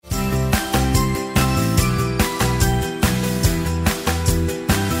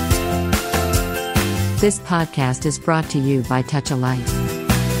This podcast is brought to you by Touch a Light.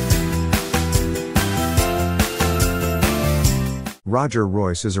 Roger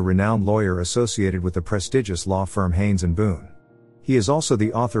Royce is a renowned lawyer associated with the prestigious law firm Haynes & Boone. He is also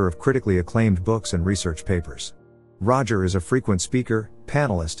the author of critically acclaimed books and research papers. Roger is a frequent speaker,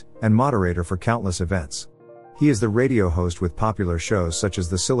 panelist, and moderator for countless events. He is the radio host with popular shows such as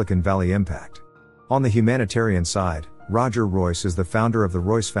the Silicon Valley Impact. On the humanitarian side, Roger Royce is the founder of the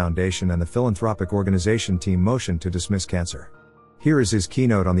Royce Foundation and the philanthropic organization Team Motion to Dismiss Cancer. Here is his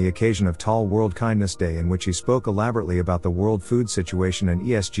keynote on the occasion of Tall World Kindness Day, in which he spoke elaborately about the world food situation and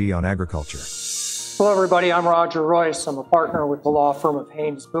ESG on agriculture. Hello everybody, I'm Roger Royce. I'm a partner with the law firm of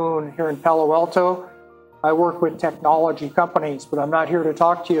Haynes Boone here in Palo Alto. I work with technology companies, but I'm not here to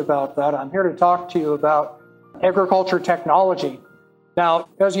talk to you about that. I'm here to talk to you about agriculture technology. Now,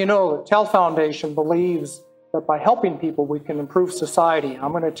 as you know, the TEL Foundation believes that by helping people, we can improve society.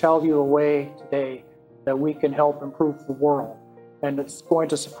 I'm going to tell you a way today that we can help improve the world, and it's going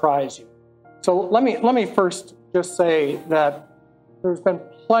to surprise you. So let me first just say that there's been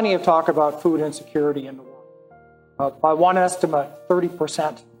plenty of talk about food insecurity in the world. By one estimate,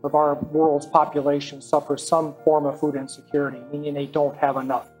 30% of our world's population suffers some form of food insecurity, meaning they don't have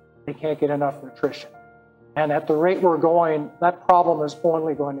enough. They can't get enough nutrition. And at the rate we're going, that problem is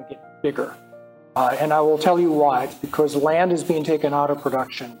only going to get bigger. And I will tell you why. It's because land is being taken out of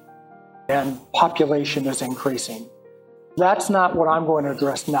production and population is increasing. That's not what I'm going to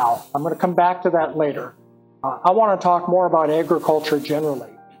address now. I'm going to come back to that later. I want to talk more about agriculture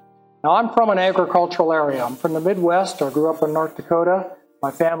generally. Now, I'm from an agricultural area. I'm from the Midwest. I grew up in North Dakota.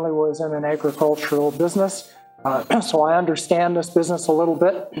 My family was in an agricultural business, so I understand this business a little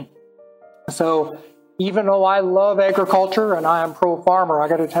bit. So even though I love agriculture and I am pro-farmer, I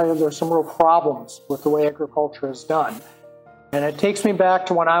got to tell you there's some real problems with the way agriculture is done. And it takes me back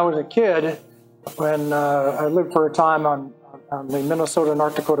to when I was a kid, when I lived for a time on the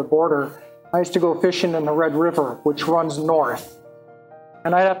Minnesota-North Dakota border. I used to go fishing in the Red River, which runs north.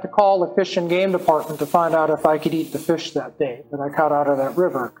 And I'd have to call the Fish and Game Department to find out if I could eat the fish that day that I caught out of that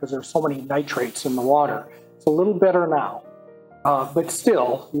river, because there's so many nitrates in the water. It's a little better now. But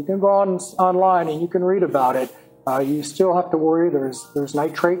still, you can go online and you can read about it. You still have to worry. There's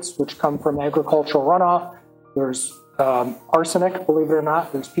nitrates, which come from agricultural runoff. There's arsenic, believe it or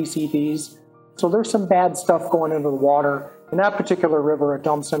not. There's PCBs. So there's some bad stuff going into the water. In that particular river, it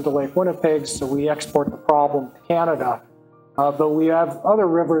dumps into Lake Winnipeg, so we export the problem to Canada. But we have other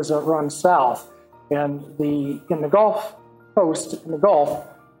rivers that run south. And in the Gulf Coast, in the Gulf,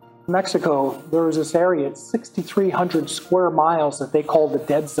 Mexico, there was this area, it's 6,300 square miles that they call the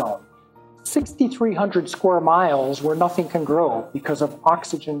dead zone. 6,300 square miles where nothing can grow because of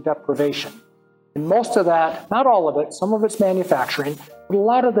oxygen deprivation. And most of that, not all of it, some of it's manufacturing, but a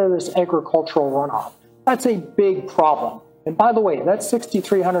lot of it is agricultural runoff. That's a big problem. And by the way, that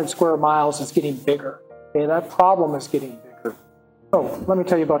 6,300 square miles is getting bigger. Okay, that problem is getting bigger. So let me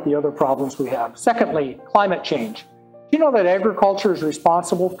tell you about the other problems we have. Secondly, climate change. Do you know that agriculture is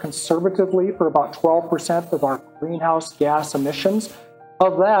responsible conservatively for about 12% of our greenhouse gas emissions?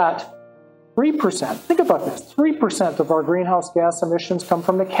 Of that, 3%, think about this, 3% of our greenhouse gas emissions come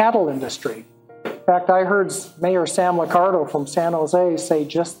from the cattle industry. In fact, I heard Mayor Sam Liccardo from San Jose say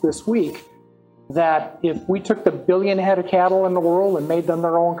just this week that if we took the billion head of cattle in the world and made them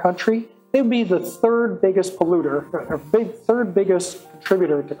their own country, they'd be the third biggest polluter, or third biggest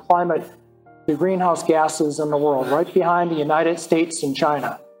contributor to the greenhouse gases in the world, right behind the United States and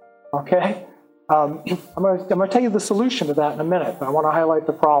China. Okay? I'm going to tell you the solution to that in a minute, but I want to highlight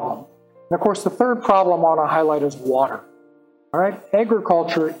the problem. And of course, the third problem I want to highlight is water. All right?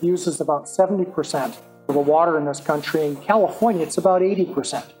 Agriculture uses about 70% of the water in this country. In California, it's about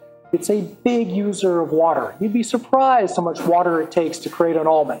 80%. It's a big user of water. You'd be surprised how much water it takes to create an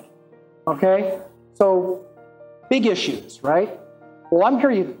almond. Okay? So, big issues, right? Well, I'm here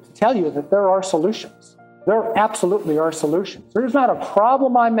to tell you that there are solutions. There absolutely are solutions. There's not a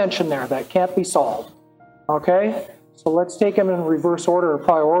problem I mentioned there that can't be solved. Okay? So let's take them in reverse order of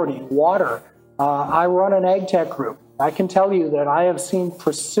priority. Water. I run an ag tech group. I can tell you that I have seen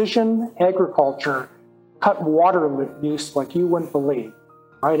precision agriculture cut water use like you wouldn't believe.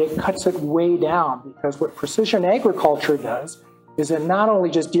 Right? It cuts it way down, because what precision agriculture does is it not only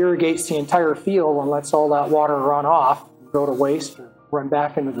just irrigates the entire field and lets all that water run off, go to waste, or run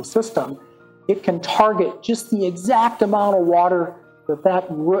back into the system, it can target just the exact amount of water that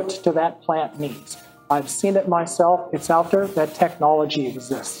root to that plant needs. I've seen it myself. It's out there. That technology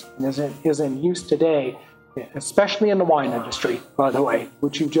exists and is in use today, especially in the wine industry, by the way,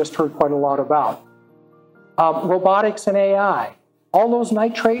 which you've just heard quite a lot about. Robotics and AI. all those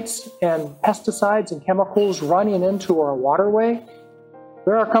nitrates and pesticides and chemicals running into our waterway,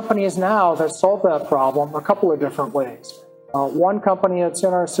 there are companies now that solve that problem a couple of different ways. One company that's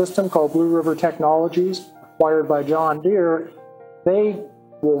in our system called Blue River Technologies, acquired by John Deere, they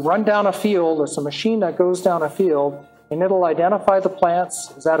will run down a field. It's a machine that goes down a field, and it'll identify the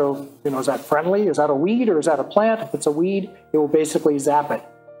plants. Is that is that friendly? Is that a weed or is that a plant? If it's a weed, it will basically zap it.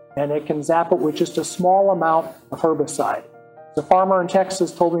 And it can zap it with just a small amount of herbicide. The farmer in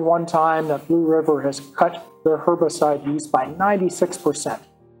Texas told me one time that Blue River has cut their herbicide use by 96%.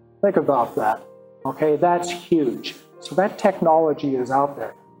 Think about that. Okay, that's huge. So that technology is out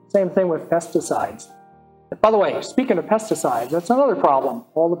there. Same thing with pesticides. By the way, speaking of pesticides, that's another problem.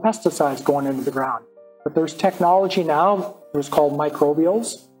 All the pesticides going into the ground. But there's technology now, it's called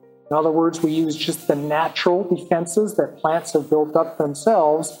microbials. In other words, we use just the natural defenses that plants have built up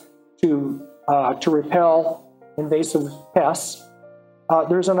themselves to repel invasive pests.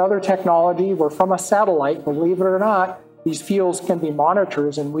 There's another technology where from a satellite, believe it or not, these fields can be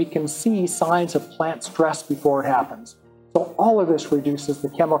monitors and we can see signs of plant stress before it happens. So all of this reduces the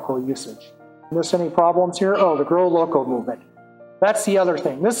chemical usage. Miss any problems here? Oh, the Grow Local movement. That's the other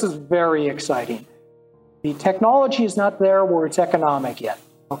thing. This is very exciting. The technology is not there where it's economic yet.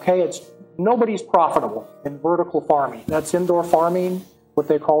 Okay, nobody's profitable in vertical farming. That's indoor farming, what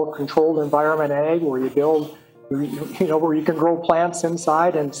they call controlled environment ag, where you build, where you can grow plants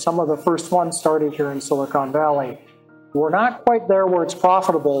inside, and some of the first ones started here in Silicon Valley. We're not quite there where it's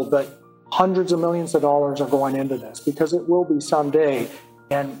profitable, but hundreds of millions of dollars are going into this because it will be someday.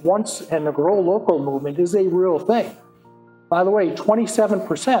 And the Grow Local movement is a real thing. By the way,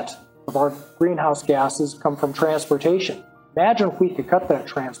 27% of our greenhouse gases come from transportation. Imagine if we could cut that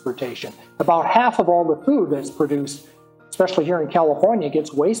transportation. About half of all the food that's produced, especially here in California,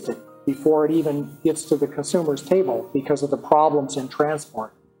 gets wasted before it even gets to the consumer's table because of the problems in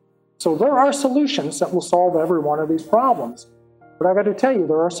transport. So there are solutions that will solve every one of these problems. But I got to tell you,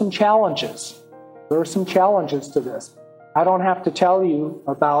 there are some challenges. There are some challenges to this. I don't have to tell you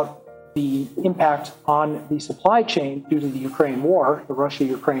about the impact on the supply chain due to the Ukraine war, the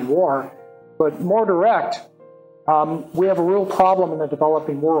Russia-Ukraine war, but more direct, we have a real problem in the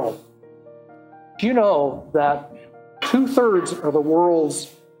developing world. Do you know that 2/3 of the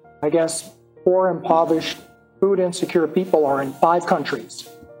world's, poor, impoverished, food insecure people are in 5 countries,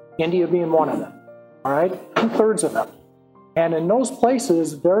 India being one of them, all right? 2/3 of them. And in those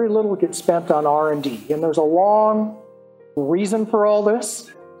places, very little gets spent on R&D. And there's a long reason for all this.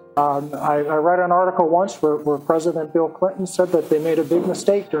 I read an article once where President Bill Clinton said that they made a big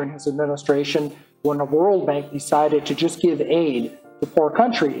mistake during his administration when the World Bank decided to just give aid to poor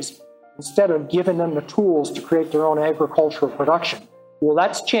countries instead of giving them the tools to create their own agricultural production. Well,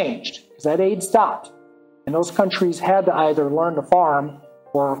 that's changed because that aid stopped. And those countries had to either learn to farm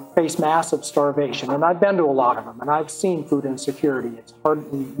or face massive starvation. And I've been to a lot of them, and I've seen food insecurity. It's hard,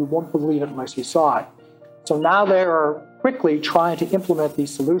 you won't believe it unless you saw it. So now they are quickly trying to implement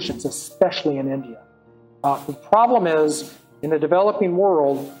these solutions, especially in India. The problem is, in the developing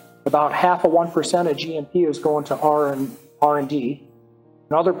world, about 0.5% of GNP is going to R&D.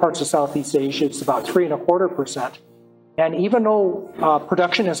 In other parts of Southeast Asia, it's about 3.25%. And even though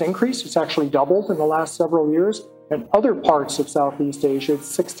production has increased, it's actually doubled in the last several years. In other parts of Southeast Asia, it's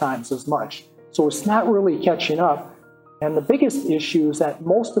 6 times as much. So it's not really catching up. And the biggest issue is that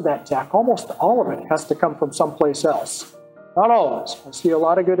most of that tech, almost all of it, has to come from someplace else. Not always. I see a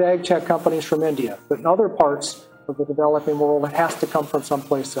lot of good ag tech companies from India, but in other parts of the developing world, it has to come from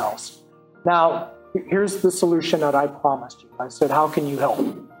someplace else. Now, here's the solution that I promised you. I said, how can you help?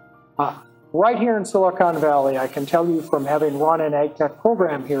 Right here in Silicon Valley, I can tell you from having run an ag tech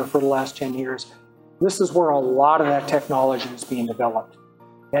program here for the last 10 years, this is where a lot of that technology is being developed.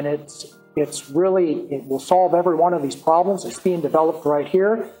 And it will solve every one of these problems. It's being developed right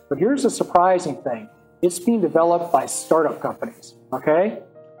here. But here's the surprising thing. It's being developed by startup companies, okay?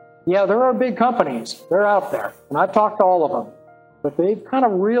 Yeah, there are big companies. They're out there. And I've talked to all of them. But they've kind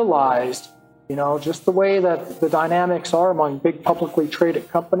of realized, just the way that the dynamics are among big publicly traded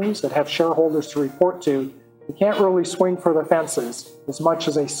companies that have shareholders to report to, you can't really swing for the fences as much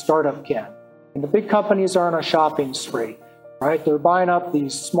as a startup can. And the big companies are on a shopping spree. Right? They're buying up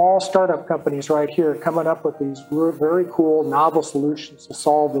these small startup companies right here, coming up with these very cool, novel solutions to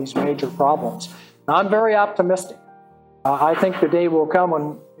solve these major problems. Now, I'm very optimistic. I think the day will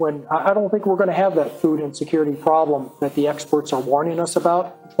come when I don't think we're going to have that food insecurity problem that the experts are warning us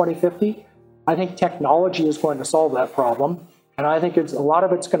about in 2050. I think technology is going to solve that problem. And I think a lot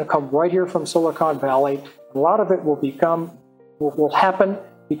of it's going to come right here from Silicon Valley. A lot of it will happen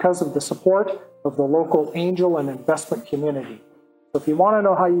because of the support of the local angel and investment community. So if you want to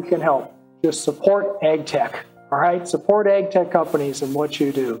know how you can help, just support ag tech. All right, support ag tech companies and what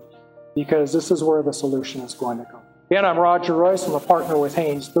you do, because this is where the solution is going to come. Again, I'm Roger Royce. I'm a partner with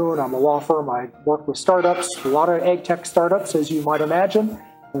Haynes Boone. I'm a law firm. I work with startups, a lot of ag tech startups, as you might imagine,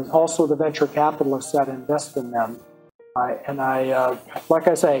 and also the venture capitalists that invest in them. Like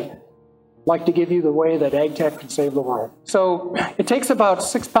I say, like to give you the way that ag tech can save the world. So it takes about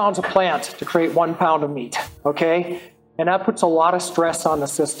 6 pounds of plant to create 1 pound of meat, okay? And that puts a lot of stress on the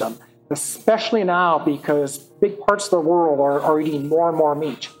system, especially now because big parts of the world are eating more and more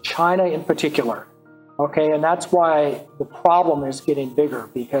meat, China in particular, okay? And that's why the problem is getting bigger,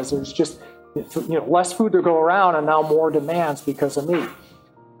 because there's just less food to go around and now more demands because of meat.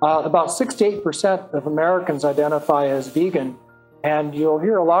 About 6 to 8% of Americans identify as vegan, and you'll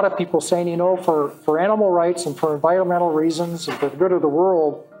hear a lot of people saying, for animal rights and for environmental reasons and for the good of the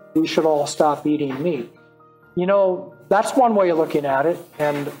world, we should all stop eating meat. That's one way of looking at it,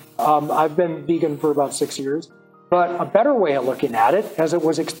 and I've been vegan for about 6 years. But a better way of looking at it, as it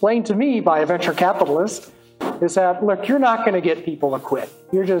was explained to me by a venture capitalist, is that, look, you're not going to get people to quit.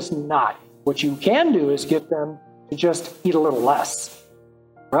 You're just not. What you can do is get them to just eat a little less.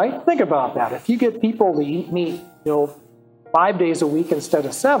 Right? Think about that. If you get people to eat meat, 5 days a week instead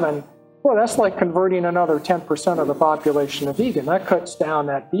of 7, well, that's like converting another 10% of the population to vegan. That cuts down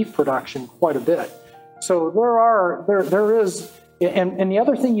that beef production quite a bit. So there is, and the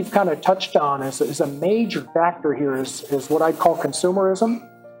other thing you've kind of touched on is a major factor here is what I'd call consumerism.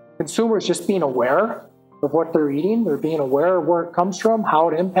 Consumers just being aware of what they're eating. They're being aware of where it comes from, how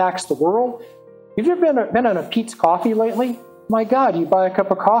it impacts the world. Have you ever been on a Peet's Coffee lately? My God, you buy a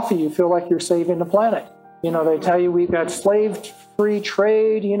cup of coffee, you feel like you're saving the planet. They tell you we've got slave-free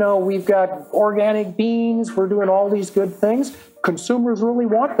trade, we've got organic beans, we're doing all these good things. Consumers really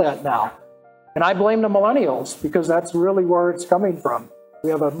want that now. And I blame the millennials, because that's really where it's coming from. We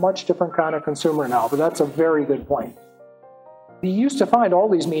have a much different kind of consumer now, but that's a very good point. We used to find all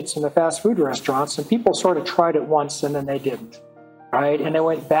these meats in the fast food restaurants, and people sort of tried it once and then they didn't, right? And they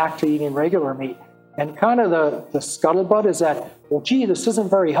went back to eating regular meat. And kind of the scuttlebutt is that, well, gee, this isn't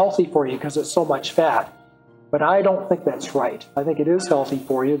very healthy for you because it's so much fat. But I don't think that's right. I think it is healthy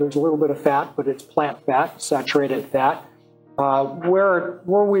for you. There's a little bit of fat, but it's plant fat, saturated fat. Where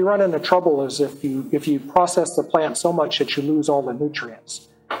we run into trouble is if you process the plant so much that you lose all the nutrients.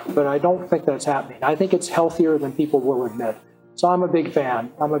 But I don't think that's happening. I think it's healthier than people will admit. So I'm a big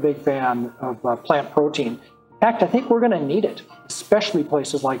fan. I'm a big fan of plant protein. In fact, I think we're going to need it, especially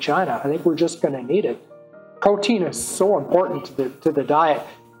places like China. I think we're just going to need it. Protein is so important to the diet.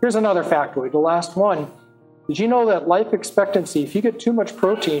 Here's another factoid, the last one. Did you know that life expectancy, if you get too much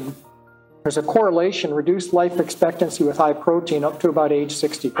protein, there's a correlation, reduced life expectancy with high protein up to about age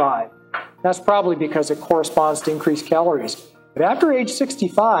 65. That's probably because it corresponds to increased calories. But after age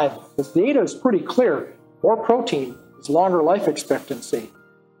 65, the data is pretty clear. More protein is longer life expectancy.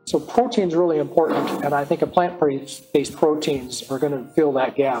 So protein is really important, and I think plant-based proteins are going to fill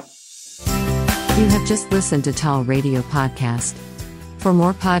that gap. You have just listened to Tall Radio Podcast. For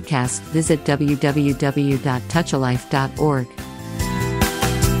more podcasts, visit www.touchalife.org.